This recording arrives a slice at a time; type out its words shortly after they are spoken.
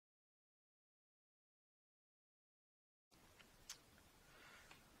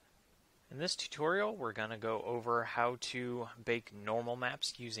this tutorial, we're going to go over how to bake normal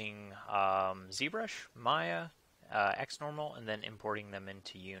maps using ZBrush, Maya, XNormal, and then importing them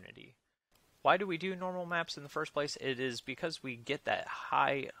into Unity. Why do we do normal maps in the first place? It is because we get that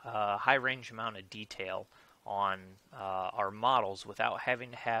high range amount of detail on our models without having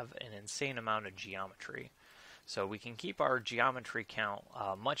to have an insane amount of geometry. So we can keep our geometry count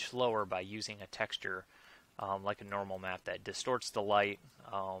much lower by using a texture like a normal map that distorts the light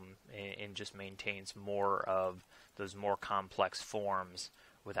and just maintains more of those more complex forms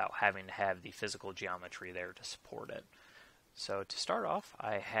without having to have the physical geometry there to support it. So to start off,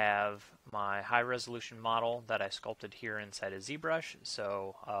 I have my high resolution model that I sculpted here inside of ZBrush.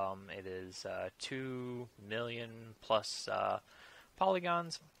 So it is 2 million plus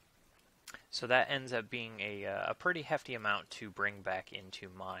polygons. So that ends up being a pretty hefty amount to bring back into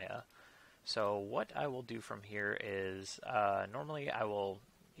Maya. So what I will do from here is normally I will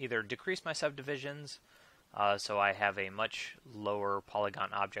either decrease my subdivisions so I have a much lower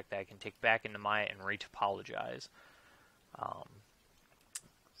polygon object that I can take back into Maya and retopologize.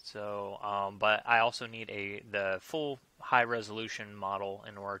 But I also need the full high resolution model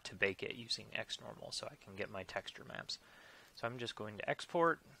in order to bake it using XNormal so I can get my texture maps. So I'm just going to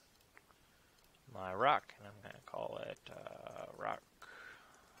export my rock, and I'm going to call it rock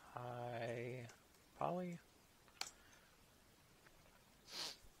high poly.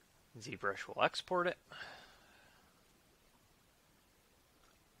 ZBrush will export it.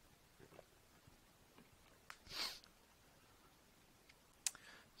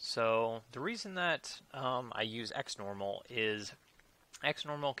 So the reason that I use XNormal is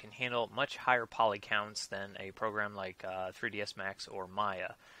XNormal can handle much higher poly counts than a program like 3ds Max or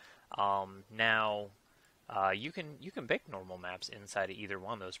Maya. You can bake normal maps inside of either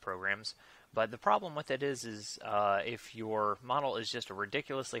one of those programs, but the problem with it is if your model is just a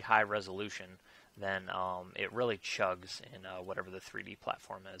ridiculously high resolution, then it really chugs in whatever the 3D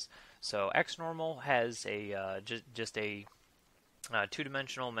platform is. So XNormal has just a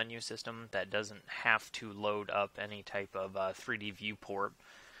two-dimensional menu system that doesn't have to load up any type of 3D viewport,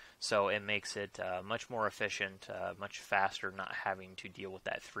 so it makes it much more efficient, much faster, not having to deal with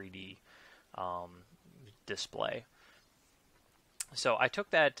that 3D display. So I took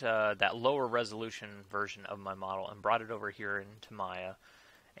that lower resolution version of my model and brought it over here into Maya,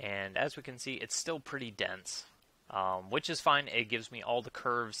 and as we can see, it's still pretty dense, which is fine. It gives me all the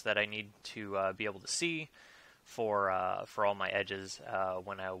curves that I need to be able to see for all my edges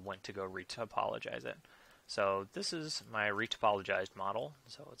when I went to go retopologize it. So this is my retopologized model.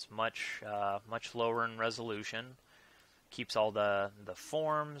 So it's much lower in resolution. Keeps all the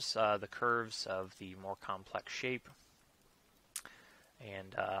forms, the curves of the more complex shape.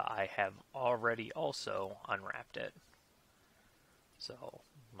 And I have already also unwrapped it. So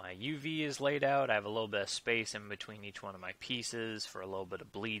my UV is laid out. I have a little bit of space in between each one of my pieces for a little bit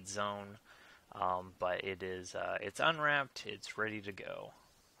of bleed zone. But it's unwrapped, it's ready to go.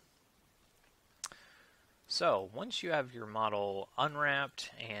 So once you have your model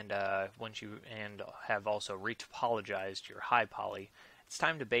unwrapped and have also retopologized your high poly, it's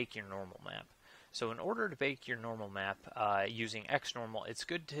time to bake your normal map. So in order to bake your normal map using XNormal, it's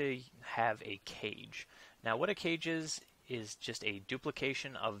good to have a cage. Now what a cage is just a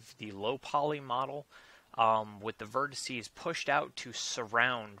duplication of the low poly model, with the vertices pushed out to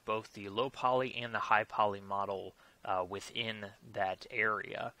surround both the low poly and the high poly model within that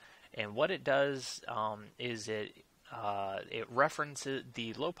area. And what it does is it references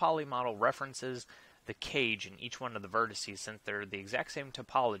the low poly model references the cage in each one of the vertices, since they're the exact same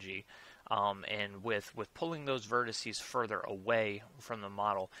topology. And with pulling those vertices further away from the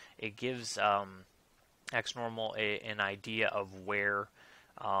model, it gives XNormal an idea of where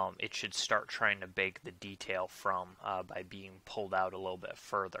it should start trying to bake the detail from by being pulled out a little bit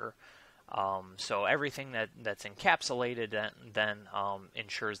further. So everything that's encapsulated then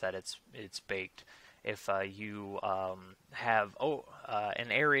ensures that it's baked. If you have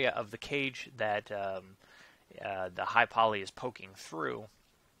an area of the cage that the high poly is poking through,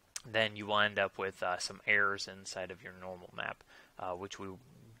 then you will end up with some errors inside of your normal map, which we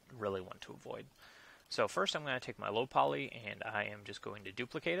really want to avoid. So first I'm going to take my low poly and I am just going to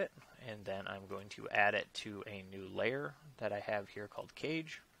duplicate it, and then I'm going to add it to a new layer that I have here called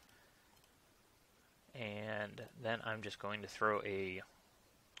cage. And then I'm just going to throw a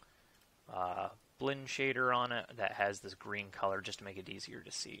blend shader on it that has this green color just to make it easier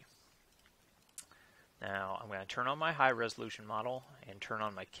to see. Now I'm going to turn on my high resolution model and turn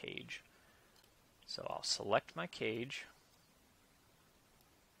on my cage. So I'll select my cage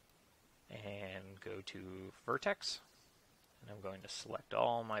and go to vertex and I'm going to select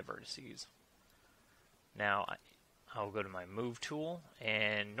all my vertices. Now I'll go to my move tool,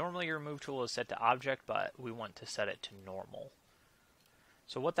 and normally your move tool is set to object, but we want to set it to normal.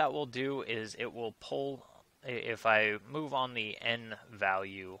 So what that will do is it will pull, if I move on the N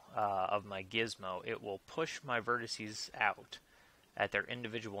value of my gizmo, it will push my vertices out at their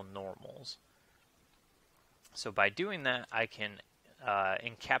individual normals. So by doing that, I can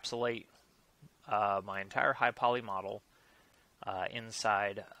encapsulate my entire high poly model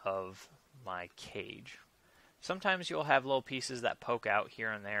inside of my cage. Sometimes you'll have little pieces that poke out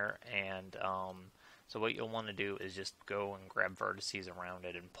here and there, and so what you'll want to do is just go and grab vertices around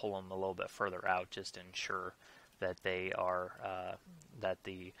it and pull them a little bit further out, just to ensure that they are that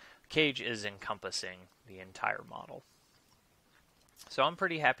the cage is encompassing the entire model. So I'm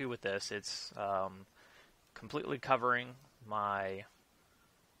pretty happy with this. It's completely covering my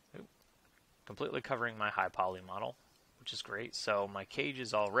high poly model, which is great. So my cage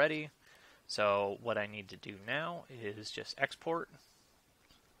is all ready. So what I need to do now is just export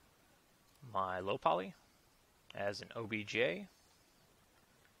my low poly as an OBJ, and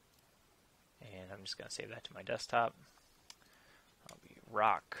I'm just going to save that to my desktop. I'll be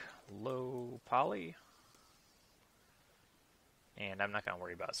rock low poly, and I'm not going to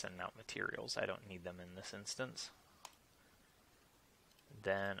worry about sending out materials. I don't need them in this instance.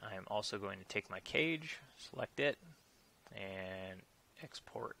 Then I'm also going to take my cage, select it, and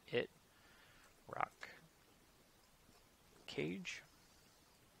export it, rock cage.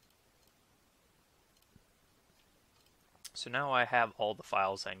 So now I have all the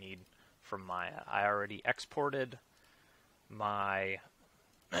files I need from Maya. I already exported my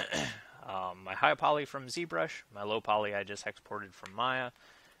my high poly from ZBrush, my low poly I just exported from Maya,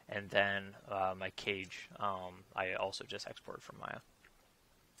 and then my cage I also just exported from Maya.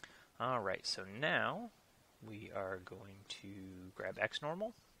 Alright, so now we are going to grab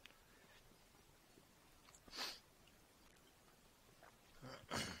XNormal.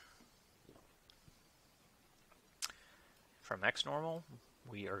 From XNormal,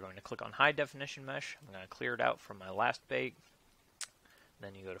 we are going to click on High Definition Mesh. I'm going to clear it out from my last bake.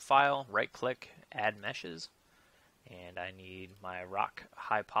 Then you go to File, right-click, Add Meshes, and I need my rock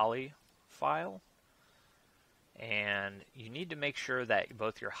high poly file. And you need to make sure that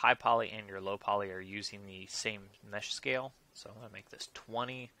both your high poly and your low poly are using the same mesh scale. So I'm going to make this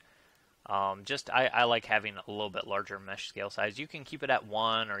 20. I like having a little bit larger mesh scale size. You can keep it at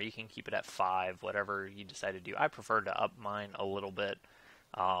 1 or you can keep it at 5, whatever you decide to do. I prefer to up mine a little bit,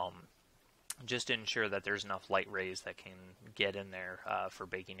 just to ensure that there's enough light rays that can get in there for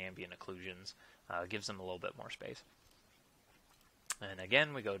baking ambient occlusions. Gives them a little bit more space. And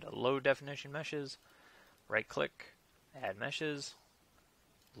again, we go to Low Definition Meshes, right click, Add Meshes,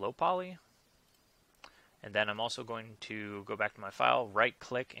 Low Poly. And then I'm also going to go back to my file,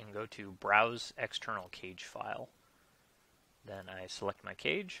 right-click, and go to Browse External Cage File. Then I select my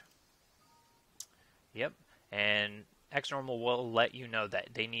cage. Yep, and XNormal will let you know that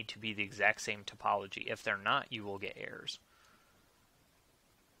they need to be the exact same topology. If they're not, you will get errors.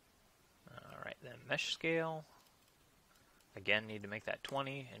 Alright, then Mesh Scale. Again, need to make that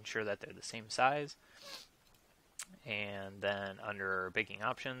 20, ensure that they're the same size. And then under baking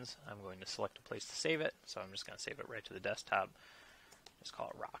options, I'm going to select a place to save it. So I'm just going to save it right to the desktop. Just call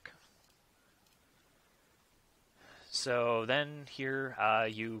it rock. So then here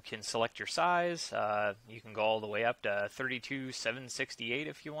you can select your size. You can go all the way up to 32,768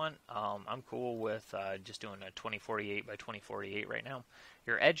 if you want. I'm cool with just doing a 2048 by 2048 right now.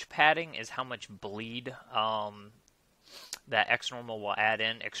 Your edge padding is how much bleed that XNormal will add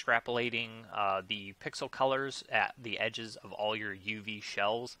in, extrapolating the pixel colors at the edges of all your UV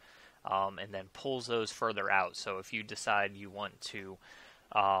shells, and then pulls those further out. So if you decide you want to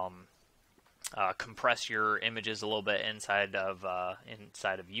compress your images a little bit inside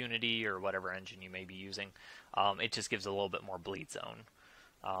of Unity or whatever engine you may be using, it just gives a little bit more bleed zone.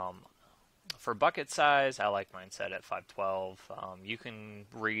 For bucket size, I like mine set at 512. You can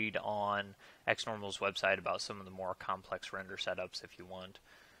read on XNormal's website about some of the more complex render setups if you want.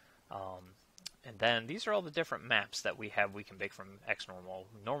 And then these are all the different maps that we have we can bake from XNormal.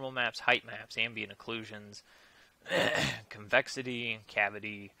 Normal maps, height maps, ambient occlusions, convexity,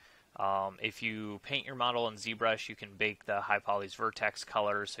 cavity. If you paint your model in ZBrush, you can bake the high poly's vertex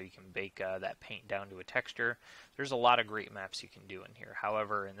color, so you can bake that paint down to a texture. There's a lot of great maps you can do in here.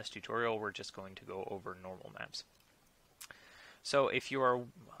 However, in this tutorial, we're just going to go over normal maps. So if you are,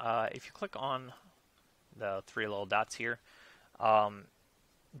 if you click on the three little dots here,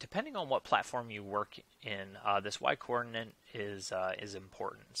 depending on what platform you work in, this y-coordinate is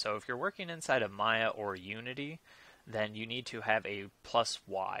important. So if you're working inside of Maya or Unity, then you need to have a plus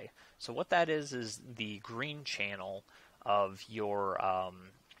Y. So what that is the green channel of your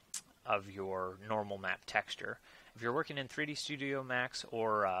normal map texture. If you're working in 3D Studio Max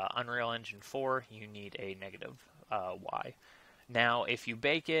or Unreal Engine 4, you need a negative Y. Now, if you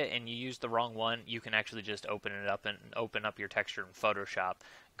bake it and you use the wrong one, you can actually just open it up and open up your texture in Photoshop.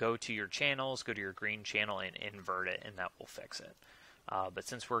 Go to your channels, go to your green channel, and invert it, and that will fix it. But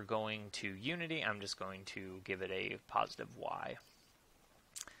since we're going to Unity, I'm just going to give it a positive Y.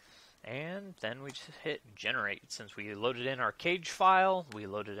 And then we just hit generate. Since we loaded in our cage file, we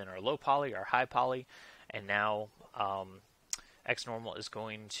loaded in our low poly, our high poly, and now XNormal is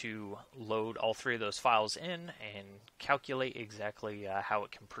going to load all three of those files in and calculate exactly how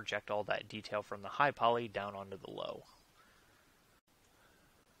it can project all that detail from the high poly down onto the low.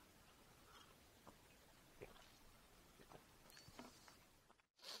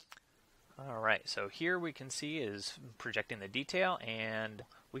 Alright, so here we can see is projecting the detail, and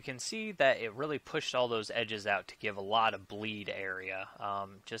we can see that it really pushed all those edges out to give a lot of bleed area,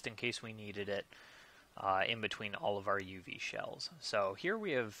 just in case we needed it in between all of our UV shells. So here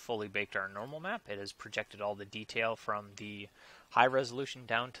we have fully baked our normal map. It has projected all the detail from the high resolution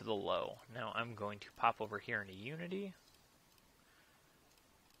down to the low. Now I'm going to pop over here into Unity,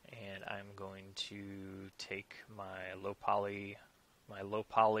 and I'm going to take my low poly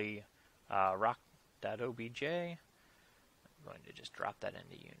rock.obj. I'm going to just drop that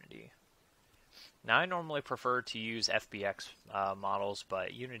into Unity. Now I normally prefer to use FBX models,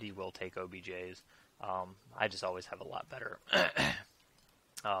 but Unity will take OBJs. I just always have a lot better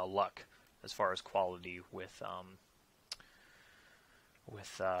luck as far as quality with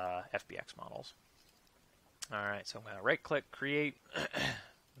FBX models. Alright, so I'm going to right click, create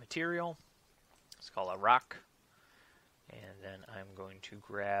material. Let's call it rock. And then I'm going to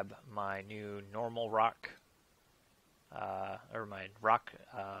grab my new normal rock, or my rock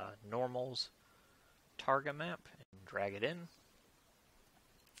normals target map, and drag it in.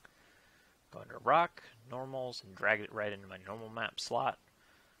 Go under rock, normals, and drag it right into my normal map slot.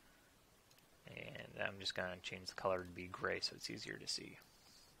 And I'm just going to change the color to be gray so it's easier to see.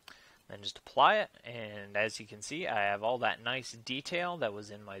 Then just apply it, and as you can see, I have all that nice detail that was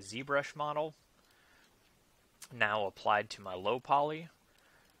in my ZBrush model now applied to my low poly,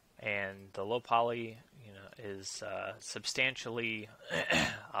 and the low poly, is substantially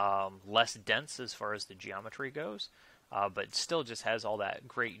less dense as far as the geometry goes, but still just has all that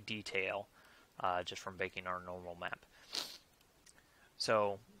great detail just from baking our normal map.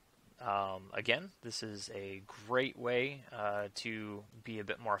 So again, this is a great way to be a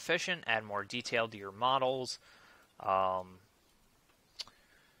bit more efficient, add more detail to your models,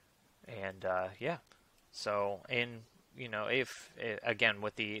 yeah. So, if again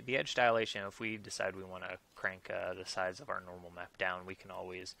with the edge dilation, if we decide we want to crank the size of our normal map down, we can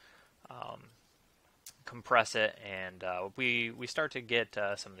always compress it, and we start to get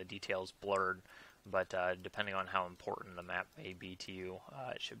some of the details blurred. But depending on how important the map may be to you,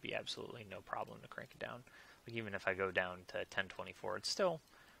 it should be absolutely no problem to crank it down. Like even if I go down to 1024, it's still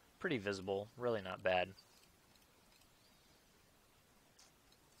pretty visible, really not bad.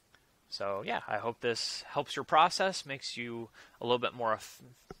 So yeah, I hope this helps your process, makes you a little bit more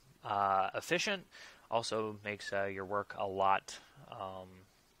efficient, also makes your work a lot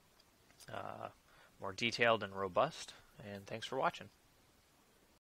more detailed and robust. And thanks for watching.